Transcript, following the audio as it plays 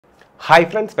Hi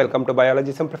friends, welcome to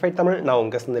Biology Simplified Tamil. Now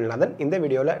unga Sindhilnathan. In this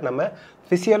video la nama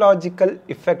physiological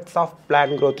effects of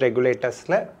plant growth regulators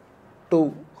la two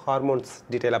hormones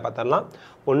detail paathalam.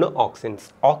 One auxins.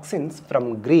 Auxins from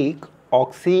Greek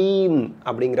auxin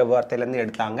அப்படிங்கற வார்த்தையில இருந்து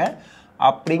எடுத்தாங்க.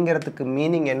 அப்படிங்கிறதுக்கு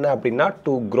meaning என்ன அப்படினா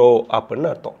to grow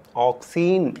அப்படினு அர்த்தம்.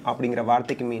 Auxin அப்படிங்கற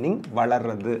வார்த்தைக்கு மீனிங்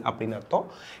வளர்றது அப்படினு அர்த்தம்.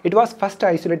 It was first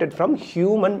isolated from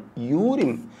human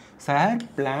urine. Sir,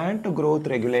 plant growth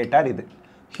regulator இது.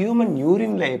 Human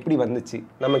urine la எப்படி வந்துச்சு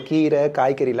நம்ம கீரை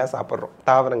காய்கறிலாம் சாப்பிடுறோம்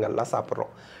தாவரங்கள்லாம் சாப்பிடுறோம்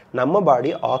நம்ம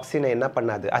பாடி ஆக்ஸிஜனை என்ன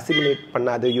பண்ணாது அசிமிலேட்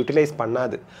பண்ணாது யூட்டிலைஸ்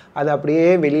பண்ணாது அது அப்படியே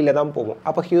வெளியில தான் போகும்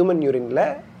அப்ப ஹியூமன் யூரின்ல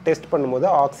டெஸ்ட் பண்ணும்போது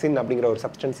ஆக்ஸிஜன் அப்படிங்கற ஒரு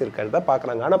சப்ஸ்டன்ஸ் இருக்குறத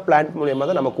பார்க்கறாங்க ஆனா பிளான்ட் மூலமா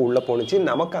தான் நமக்கு உள்ள போணுச்சு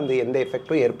நமக்கு அந்த எந்த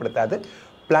எஃபெக்ட்டும் ஏற்படுத்தாது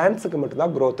பிளான்ட்ஸ்க்கு மட்டும்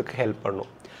தான் growthக்கு ஹெல்ப் பண்ணும்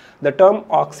The term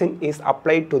auxin is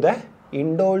applied to the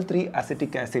indole 3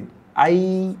 acetic acid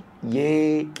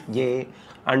IAA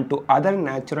and to other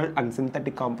natural and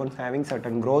synthetic compounds having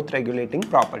certain growth regulating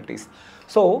properties.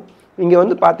 So, இங்க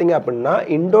வந்து பாத்தீங்க அப்படினா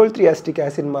indole 3 acetic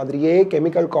acid மாதிரியே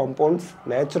chemical compounds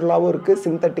naturally இருக்கு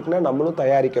syntheticனா நம்மளும்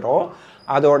தயாரிக்கிறோம்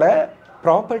அதோட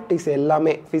properties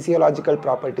எல்லாமே physiological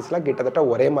propertiesல கிட்டத்தட்ட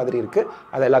ஒரே மாதிரி இருக்கு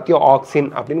அது எல்லாத்தையும் auxin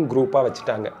அப்படினு குரூப்பா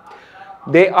வச்சிட்டாங்க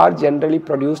They are generally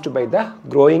produced by the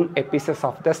growing apices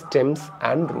of the stems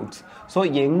and roots. So,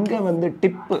 எங்க வந்து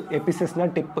tip apices na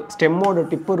tip stem oda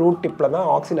tip root tip la தான்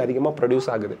ஆக்ஸிஜன் அதிகமா produce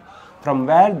ஆகுது. From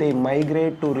where they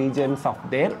migrate to regions of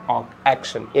their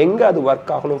action. எங்க அது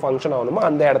work ஆகணும் function ஆகணுமோ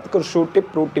அந்த இடத்துக்கு ஒரு shoot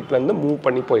tip root tip ல இருந்து மூவ்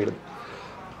பண்ணி போயிடுது.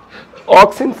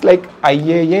 Auxins like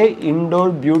IAA,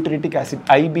 indole butyric acid,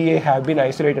 IBA have been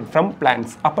isolated from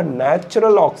plants. அப்ப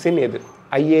natural auxin எது?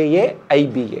 IAA,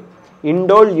 IBA.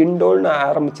 indole na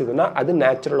ஆரம்பிச்சதுனா அது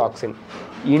natural auxin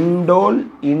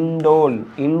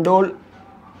indole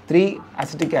 3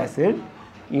 acetic acid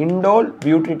indole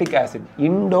butyric acid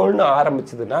indole na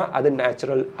ஆரம்பிச்சதுனா அது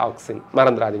natural auxin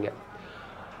மறந்துடாதீங்க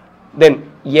then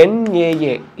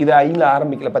NAA இது ஐல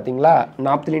ஆரம்பிக்கல பாத்தீங்களா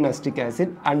naphthalene acetic acid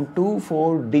and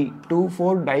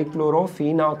 2,4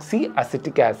 dichlorophenoxy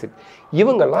acetic acid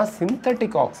இவங்கெல்லாம்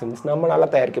synthetic auxins நம்மளால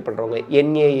தயாரிக்கப்படுறவங்க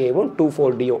NAA வும்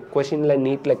 2,4D யும் क्वेश्चनல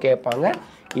நீட்ல கேட்பாங்க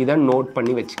இத நோட்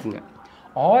பண்ணி வெச்சுக்கங்க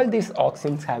all these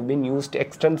auxins have been used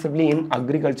extensively in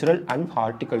agricultural and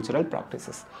horticultural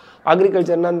practices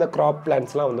agriculture னா அந்த crop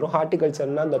plants-லாம் வந்துரும்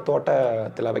horticulture னா அந்த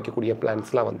தோட்டத்துல வைக்கக்கூடிய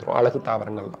plants-லாம் வந்துரும் அழகு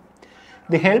தாவரங்கள்லாம்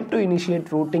They help to initiate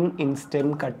rooting in stem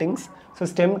cuttings. So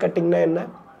stem cutting na enna?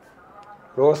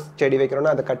 Rose செடி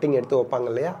வைக்கிறோம்னா அத கட்டிங் எடுத்து வைப்பாங்க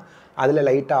இல்லையா அதுல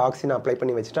லைட்டா ஆக்ஸிஜன் அப்ளை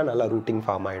பண்ணி வச்சிட்டா நல்லா ரூட்டிங்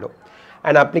ஃபார்ம் ஆயிடும்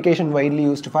An application widely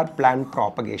used for plant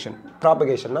propagation.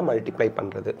 Propagation na multiply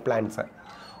பண்றது plants.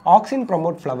 Auxin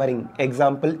promote flowering.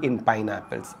 Example in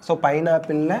pineapples. So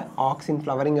pineapple ல auxin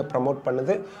flowering promote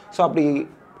பண்ணுது. So அப்படி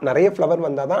நிறைய flower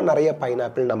வந்தாதான் நிறைய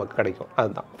pineapple நமக்கு கிடைக்கும்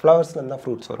அதுதான் flowers ல இருந்தா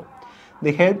fruits வரும்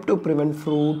They help to prevent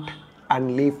fruit and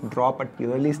leaf drop at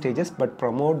early stages but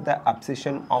promote the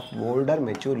abscission of older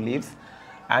mature leaves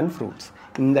and fruits.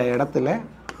 இந்த இடத்துல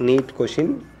நீட் क्वेश्चन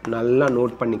நல்லா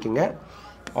நோட் பண்ணிக்கங்க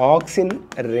ஆக்ஸின்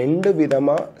ரெண்டு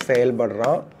விதமா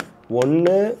செயல்படுறான்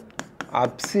ஒன்னு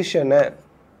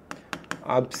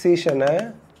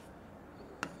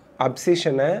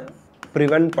அப்சிஷனை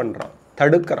பிரிவென்ட் பண்றான்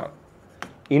தடுக்கறான்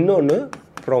இன்னொன்னு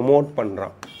ப்ரோமோட்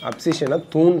பண்றான் அப்சிஷனை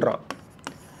தூண்டுறான்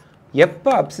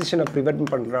எப்ப அப்சிஷனை பிரிவென்ட்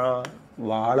பண்றான்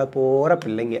வாழ போற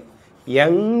பிள்ளைங்க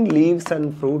யங் லீவ்ஸ் அண்ட்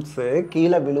ஃப்ரூட்ஸ்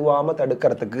கீழ விழுவாம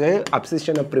தடுக்கிறதுக்கு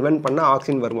அப்சிஷனை பிரிவென்ட் பண்ண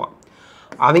ஆக்ஸிஜன் வருவான்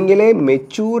அவங்களே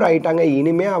மெச்சூர் ஆயிட்டாங்க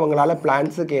இனிமே அவங்களால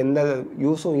பிளான்ட்ஸ்க்கு எந்த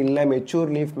யூஸும் இல்ல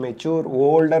mature leaf mature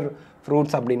older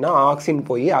fruits அப்படினா ஆக்ஸிஜன்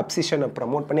போய் அப்சிஷனை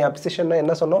ப்ரோமோட் பண்ணி அப்சிஷன்னா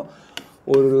என்ன சொன்னோம்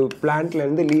ஒரு பிளான்ட்ல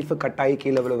இருந்து லீஃப் கட் ஆகி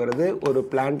கீழ விழுகிறது ஒரு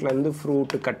பிளான்ட்ல இருந்து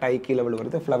ஃப்ரூட் கட் ஆகி கீழ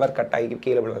விழுகிறது ஃப்ளவர் கட் ஆகி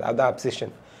கீழ விழுகிறது அதான்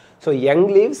abscission So young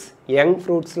leaves, young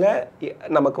fruits la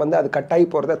நமக்கு வந்து அது கட்டாயி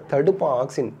போறத தடுப்பான்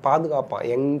ஆக்ஸிஜன் பாதுகாப்பான்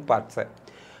young parts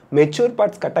mature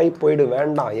parts கட்டாயி போய்டு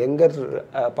வேண்டாம் younger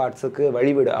partsக்கு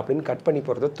வழிவிடு அப்படினு கட் பண்ணி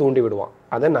போறத தூண்டி விடுவான்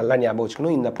அத நல்லா ஞாபகம்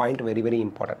வச்சுக்கணும் இந்த point very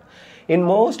important in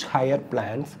most higher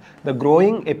plants the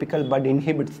growing apical bud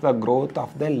inhibits the growth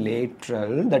of the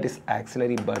lateral that is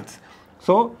axillary buds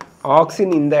so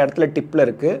oxygen இந்த இடத்துல டிப்ல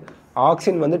இருக்கு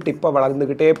ஆக்ஸிஜன் வந்து டிப்பை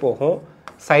வளர்ந்துக்கிட்டே போகும்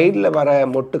சைடுல வர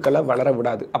மொட்டுக்களை வளர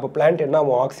விடாது அப்ப பிளான்ட் என்ன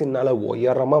ஆக்ஸிஜனால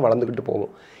உயரமா வளர்ந்துக்கிட்டு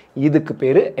போகும் இதுக்கு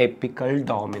பேரு எபிக்கல்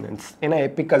டாமினன்ஸ் ஏனா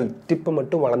எபிக்கல் டிப்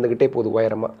மட்டும் வளர்ந்துக்கிட்டே போகுது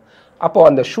உயரமா அப்போ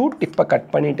அந்த ஷூட் டிப்பை கட்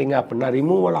பண்ணிட்டீங்க அப்படினா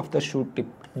removal of the shoot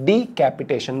tip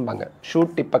டீகேபிடேஷன் பாங்க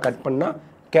ஷூட் டிப்பை கட் பண்ணா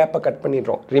கேப்பை கட்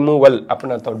பண்ணிடுறோம் ரிமூவல்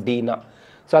அப்படினா அர்த்தம் டீனா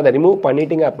சோ அத ரிமூவ்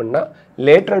பண்ணிட்டீங்க அப்படினா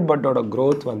லேட்டரல் பட்டோட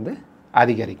growth வந்து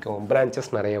அதிகரிக்கும் branches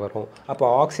நிறைய வரும் அப்ப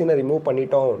ஆக்ஸிஜனை ரிமூவ்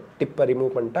பண்ணிட்டோம் டிப்பை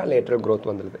ரிமூவ் பண்ணிட்டா lateral growth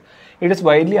வந்துருது it is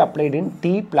widely applied in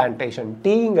tea plantation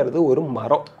teaங்கிறது ஒரு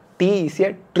மரம் tea is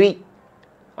a tree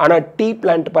ஆனால் டீ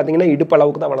பிளான்ட் பார்த்தீங்கன்னா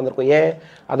இடுப்பளவுக்கு தான் வளர்ந்துருக்கும். ஏன்?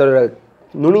 அதோட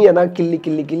நுனியை தான்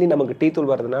கிள்ளி நமக்கு டீ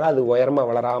தூள் வர்றதுனால அது உயரமாக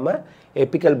வளராமல்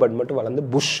எபிக்கல் பட் மட்டும் வளர்ந்து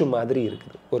புஷ் மாதிரி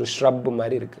இருக்குது, ஒரு ஷ்ரப்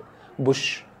மாதிரி இருக்குது, புஷ்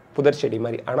புதர் செடி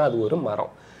மாதிரி. ஆனால் அது ஒரு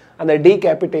மரம். அந்த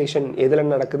டீகேபிட்டேஷன்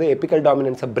எதில் நடக்குது? எபிக்கல்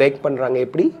டாமினன்ஸை பிரேக் பண்ணுறாங்க.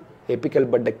 எப்படி? எபிக்கல்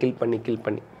பட்டை கில் பண்ணி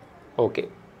ஓகே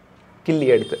கிள்ளி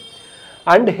எடுத்து.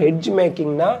 அண்ட் ஹெட்ஜ்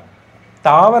மேக்கிங்னா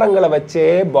தாவரங்களை வச்சே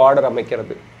பார்டர்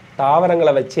அமைக்கிறது,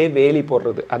 தாவரங்களை வச்சே வேலி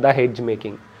போடுறது, அதான் ஹெட்ஜ்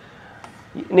மேக்கிங்.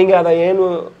 நீங்கள் அதை ஏன்னு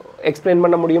எக்ஸ்பிளைன்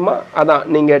பண்ண முடியுமா? அதான்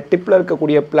நீங்கள் டிப்பில்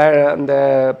இருக்கக்கூடிய அந்த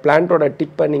பிளான்ட்டோட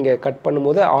டிப்பை நீங்கள் கட்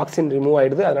பண்ணும்போது ஆக்சிஜன் ரிமூவ்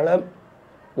ஆகிடுது. அதனால்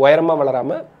உயரமாக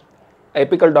வளராமல்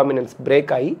எபிக்கல் டாமினன்ஸ்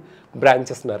பிரேக் ஆகி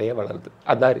பிரான்ச்சஸ் நிறைய வளருது.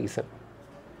 அதுதான் ரீசன்.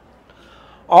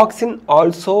 Auxin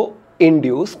also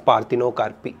induce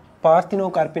பார்த்தினோகார்பி.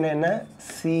 பார்த்தினோகார்பினா என்ன?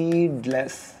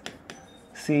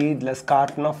 சீட்லெஸ்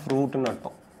கார்ட்னா ஃப்ரூட்னு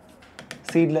அர்த்தம்.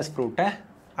 சீட்லெஸ் ஃப்ரூட்டை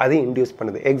அது இன்டியூஸ்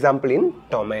பண்ணுது. Example in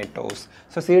tomatoes.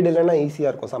 So seed இல்லைன்னா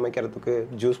ஈஸியாக இருக்கும் சமைக்கிறதுக்கு,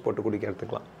 ஜூஸ் போட்டு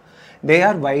குடிக்கிறதுக்கெலாம். They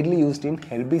are widely used in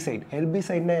herbicide.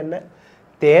 ஹெர்பிசைட்னா என்ன?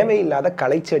 தேவையில்லாத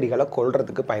களைச்செடிகளை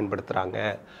கொல்றதுக்கு பயன்படுத்துகிறாங்க.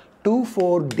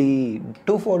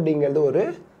 2,4-Dங்கிறது ஒரு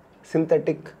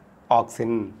synthetic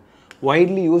auxin,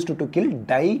 widely used to kill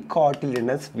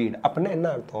டைகாட்டிலினஸ் வீட். அப்படின்னா என்ன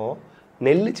அர்த்தம்?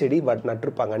 நெல் செடி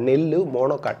நட்டுருப்பாங்க, நெல்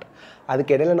மோனோகாட்,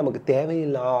 அதுக்கு இடையில நமக்கு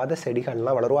தேவையில்லாத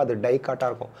செடிகள்லாம் வளரும், அது டைகாட்டாக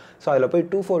இருக்கும். ஸோ அதில் போய்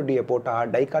 2,4-Dயை போட்டால்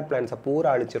டைகாட் பிளான்ஸை பூரா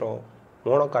அழிச்சிரும்,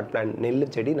 மோனோகாட் பிளான்ட் நெல்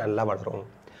செடி நல்லா வளரும்.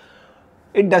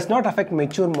 It does not affect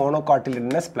mature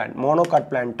monocotyledonous plant. Monocoty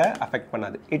plant affect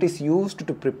பண்ணாது. It is used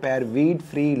to prepare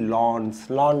weed-free lawns.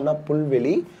 Lawnனா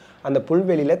புல்வெளி. அந்த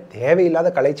புல்வெளியில் தேவையில்லாத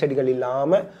களைச்செடிகள்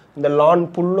இல்லாமல் இந்த லான்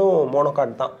புல்லும்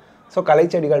மோனோகாட் தான். ஸோ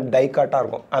களைச்செடிகள் டைகாட்டாக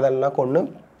இருக்கும், அதெல்லாம் கொண்டு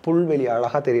புல்வெளி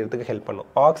அழகாக தெரியறதுக்கு ஹெல்ப் பண்ணும்.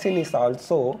 Auxin is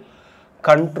also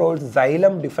controls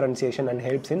xylem differentiation and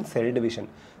helps in cell division.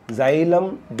 Xylem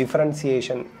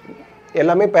differentiation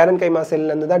எல்லாமே பேரண்ட் கைமா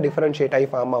செல்லேருந்து தான் டிஃபரன்ஷியேட் ஆகி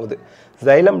ஃபார்ம் ஆகுது.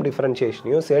 xylem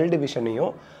differentiationையும் செல்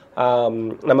டிவிஷனையும்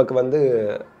நமக்கு வந்து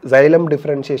xylem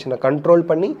differentiationனை கண்ட்ரோல்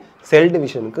பண்ணி செல்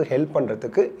டிவிஷனுக்கு ஹெல்ப்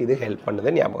பண்ணுறதுக்கு இது ஹெல்ப்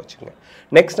பண்ணுது, ஞாபகம் வச்சுங்க.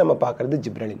 நெக்ஸ்ட் நம்ம பார்க்குறது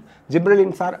gibberellin.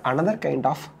 Gibberellins R another kind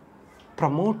of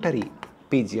ப்ரமோட்டரி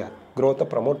PGR, growth-ஐ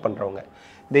promote பண்ணுறவங்க.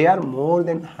 They are more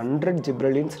than 100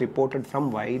 gibberellins reported from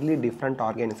widely different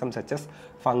organisms such as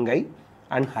fungi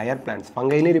and higher plants.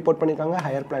 Fungi-லையும் report பண்ணியிருக்காங்க,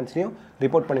 higher plants-லையும்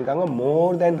ரிப்போர்ட் பண்ணியிருக்காங்க.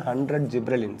 more than 100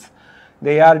 gibberellins.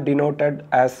 They are denoted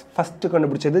as first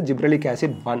கண்டுபிடிச்சது gibberellic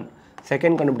acid 1,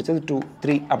 second கண்டுபிடிச்சது 2,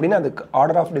 3 அப்படின்னு அதுக்கு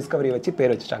order of Discovery வச்சு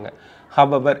பேர் வச்சுட்டாங்க.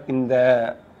 However, இந்த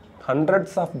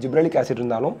hundreds of gibberellic acid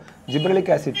இருந்தாலும்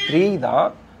gibberellic acid 3 தான்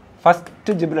first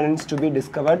gibberellins to be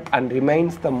discovered and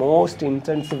remains the most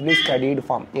intensively studied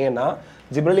form. ஏன்னா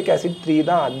gibberellic acid 3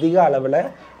 தான் அதிக அளவில்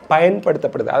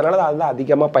பயன்படுத்தப்படுது, அதனால தான் அதுதான்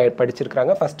அதிகமாக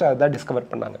படிச்சிருக்கிறாங்க. ஃபஸ்ட்டு அதுதான் டிஸ்கவர்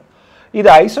பண்ணாங்க. இது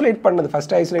ஐசோலேட் பண்ணது,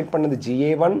 ஃபஸ்ட்டு ஐசோலேட் பண்ணது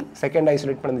GA1, செகண்ட்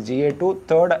ஐசோலேட் பண்ணது GA2,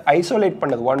 தேர்ட் ஐசோலேட்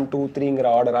பண்ணது 1, 2, 3ங்கிற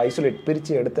ஆர்டர் ஐசோலேட்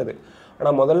பிரித்து எடுத்தது.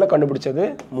 ஆனால் முதல்ல கண்டுபிடிச்சது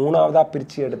மூணாவதாக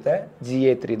பிரித்து எடுத்த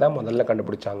GA3 தான் முதல்ல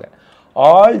கண்டுபிடிச்சாங்க.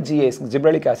 All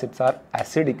gibberellic acids are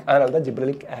acidic, அதனால தான்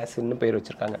gibberellic acidனு பேர்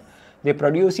வச்சுருக்காங்க. They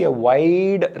produce a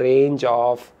wide range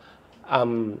of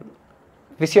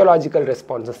physiological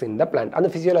responses in the plant. அந்த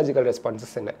physiological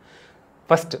responses என்ன?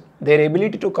 First, their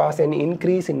ability to cause an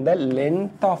increase in the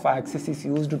length of axis is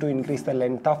used to increase the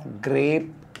length of grape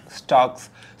stalks.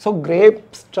 So grape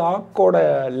stalk-ஓட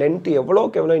length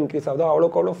எவ்வளோக்கு எவ்வளோ increase ஆகுதோ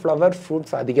அவ்வளோக்கு அவ்வளோ flower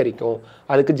fruits அதிகரிக்கும்,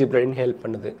 அதுக்கு gibberellin help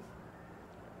பண்ணுது.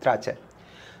 திராட்சை.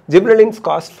 Gibberellins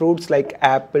cause fruits like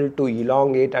apple to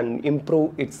elongate and improve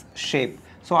its shape.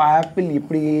 So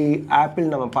apple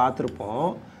நம்ம பார்த்துருப்போம்,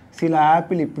 சில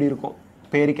ஆப்பிள் இப்படி இருக்கும்,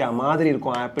 பேரிக்காய் மாதிரி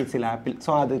இருக்கும் ஆப்பிள், சில ஆப்பிள்.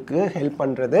 ஸோ அதுக்கு ஹெல்ப்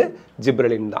பண்ணுறது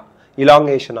ஜிப்ரலின் தான்,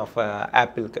 elongation of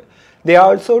ஆப்பிளுக்கு. They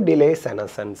also delay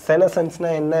செனசன்ஸ்.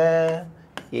 செனசன்ஸ்னால் என்ன?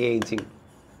 ஏஜிங்,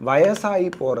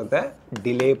 வயசாகி போகிறத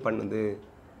டிலே பண்ணுது.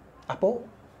 அப்போது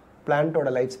பிளான்ட்டோட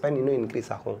லைஃப் ஸ்பேன் இன்னும்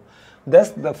இன்க்ரீஸ் ஆகும். Thus,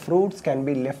 the fruits can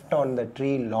be left on the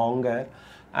tree longer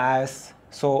as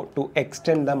so to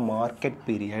extend the market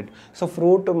period. So,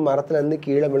 fruit மரத்துலேருந்து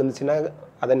கீழே விழுந்துச்சுன்னா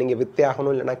அதை நீங்கள் விற்றே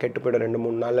ஆகணும், இல்லைனா கெட்டு போய்டும்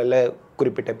 2-3 நாளில்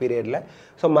குறிப்பிட்ட பீரியடில்.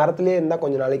 ஸோ மரத்துலேயே இருந்தால்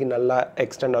கொஞ்சம் நாளைக்கு நல்லா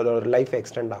எக்ஸ்டெண்ட் ஆகும், ஒரு லைஃப்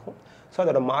எக்ஸ்டெண்ட் ஆகும். ஸோ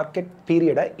அதோட மார்க்கெட்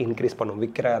பீரியடை இன்க்ரீஸ் பண்ணும்,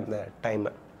 விற்கிற அந்த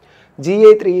டைமை.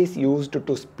 GA3 is used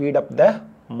to speed up the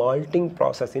malting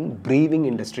process in brewing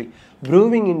industry.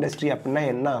 Brewing industry அப்படின்னா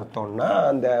என்ன அர்த்தம்னா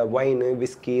அந்த வைனு,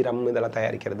 விஸ்கி, ரம் இதெல்லாம்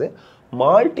தயாரிக்கிறது.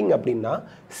 மால்ட்டிங் அப்படின்னா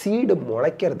சீடு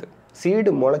முளைக்கிறது,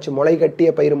 சீடு முளை கட்டிய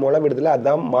பயிர் முளை விடுதல,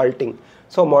 அதுதான் மால்ட்டிங்.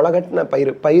 ஸோ முளைகட்டின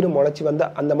பயிர் முளைச்சி வந்து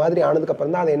அந்த மாதிரி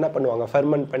ஆனதுக்கப்புறம் தான் அதை என்ன பண்ணுவாங்க,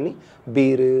 ஃபெர்மெண்ட் பண்ணி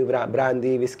பீரு,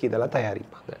 பிராந்தி, விஸ்கி இதெல்லாம்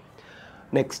தயாரிப்பாங்க.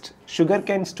 Next, sugar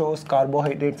cane stores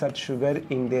carbohydrates at sugar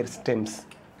in there stems.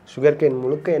 Sugar cane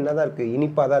முழுக்க என்ன தான் இருக்குது,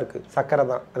 இனிப்பாக தான் இருக்குது, சக்கரை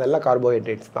தான், அதெல்லாம்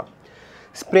கார்போஹைட்ரேட்ஸ் தான்.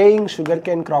 Spraying sugar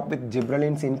cane graph with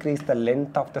gibberellins increase the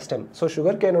length of the stem. So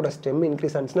sugar கேனோட stem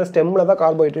increase ஆனிச்சுன்னா ஸ்டெம்மில் தான்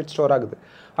கார்போஹைட்ரேட் ஸ்டோர் ஆகுது.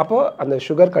 அப்போது அந்த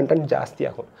sugar content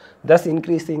ஜாஸ்தியாகும். thus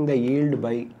increasing the yield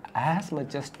by as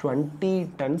much as 20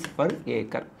 tons per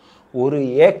acre. ஒரு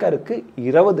ஏக்கருக்கு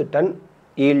 20 ton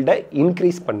ஈல்டை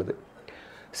increase பண்ணுது.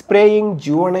 Spraying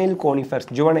juvenile conifers.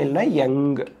 ஜுவனைல்னா young,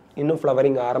 இன்னும்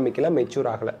flowering ஆரம்பிக்கல, mature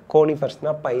ஆகலை.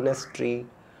 கோனிஃபர்ஸ்னால் Pinus tree,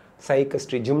 cycas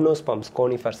tree, gymnosperms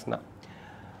கோனிஃபர்ஸ்னால்.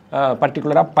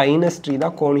 பர்டிகுலராக பைனஸ் ட்ரீ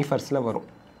தான் கோனிஃபர்ஸில் வரும்.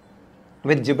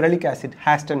 With gibberellic acid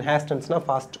ஹேஸ்டன்ஸ்னால்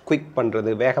fast quick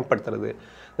பண்ணுறது, வேகப்படுத்துறது.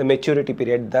 the maturity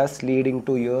period thus leading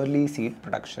to early seed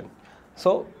production.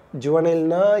 So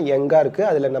ஜுவனைல்னா யங்காக இருக்குது,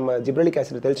 அதில் நம்ம ஜிப்ரலிக்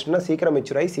ஆசிட் தெளிச்சிட்டோம்னா சீக்கிரம்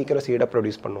மெச்சூர் ஆகி சீக்கிரம் சீடை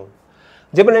ப்ரொடியூஸ் பண்ணுவோம்.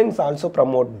 Gibberellins also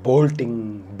promote போல்ட்டிங்.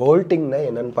 போல்ட்டிங்னா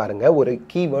என்னென்னு பாருங்கள், ஒரு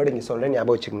கீவேர்டு இங்கே சொல்கிறேன்,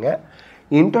 ஞாபகம் வச்சுக்கோங்க.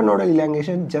 Internodal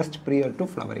elongation just prior to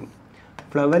flowering.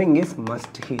 Flowering is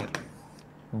must here.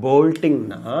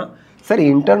 போல்ட்டிங்னா சரி,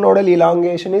 internodal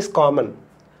elongation is common,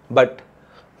 but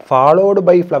followed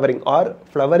by flowering R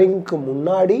ஃப்ளவரிங்க்கு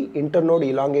முன்னாடி இன்டர்னோட்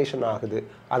இலாங்கேஷன் ஆகுது,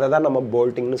 அதை தான் நம்ம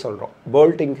போல்ட்டிங்னு சொல்கிறோம்.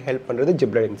 போல்ட்டிங் ஹெல்ப் பண்ணுறது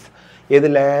ஜிப்ரலின்ஸ்.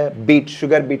 இதில் பீட்,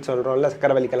 சுகர் பீட் சொல்கிறோம்ல,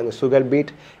 சக்கரவள்ளி கிழங்கு, சுகர்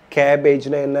பீட்.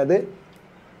 கேபேஜ்னா என்னது,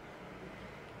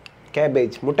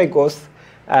 கேபேஜ் முட்டைக்கோஸ்.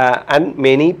 And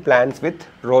many plans with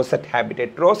ரோசட்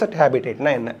habitat. ரோசட்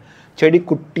ஹேபிடேட்னா என்ன, செடி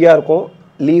குட்டியாக இருக்கும்,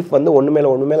 லீஃப் வந்து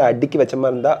ஒன்று மேலே அடுக்கி வச்ச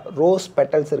மாதிரி இருந்தால், ரோஸ்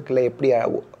பெட்டல்ஸ் இருக்குல்ல எப்படி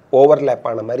ஓவர்லேப்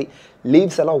ஆன மாதிரி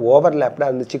லீவ்ஸ் எல்லாம் ஓவர்லேப்டாக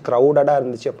இருந்துச்சு, க்ரௌடடாக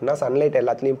இருந்துச்சு அப்படின்னா சன்லைட்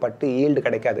எல்லாத்துலேயும் பட்டு ஈல்டு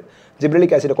கிடைக்காது.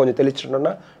 ஜிப்ரலிக் ஆசிடை கொஞ்சம்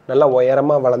தெளிச்சிட்டோம்னா நல்லா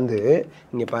உயரமாக வளர்ந்து,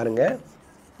 இங்கே பாருங்கள்,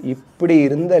 இப்படி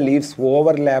இருந்த லீவ்ஸ்,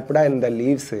 ஓவர்லேப்டாக இருந்த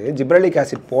லீவ்ஸு ஜிப்ரலிக்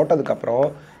ஆசிட் போட்டதுக்கப்புறம்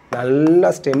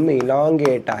நல்லா ஸ்டெம்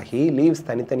இலாங்கேட் ஆகி லீவ்ஸ்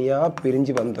தனித்தனியாக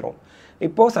பிரிஞ்சு வந்துடும்.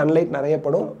 இப்போது சன்லைட் நிறைய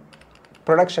படும்,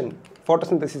 ப்ரொடக்ஷன்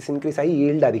ஃபோட்டோசிந்தசிஸ் இன்க்ரீஸ் ஆகி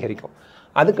ஈல்டு அதிகரிக்கும்.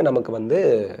 அதுக்கு நமக்கு வந்து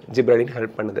ஜிப்ரலின்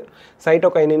ஹெல்ப் பண்ணுது.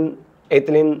 Cytokinin,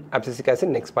 ethylene, abscisic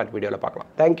acid next part வீடியோவில் பார்க்கலாம்.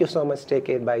 Thank you so much, take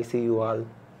care, by, see you all.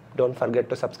 Don't forget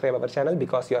to subscribe our channel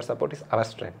because your support is our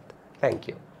strength. Thank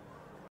you.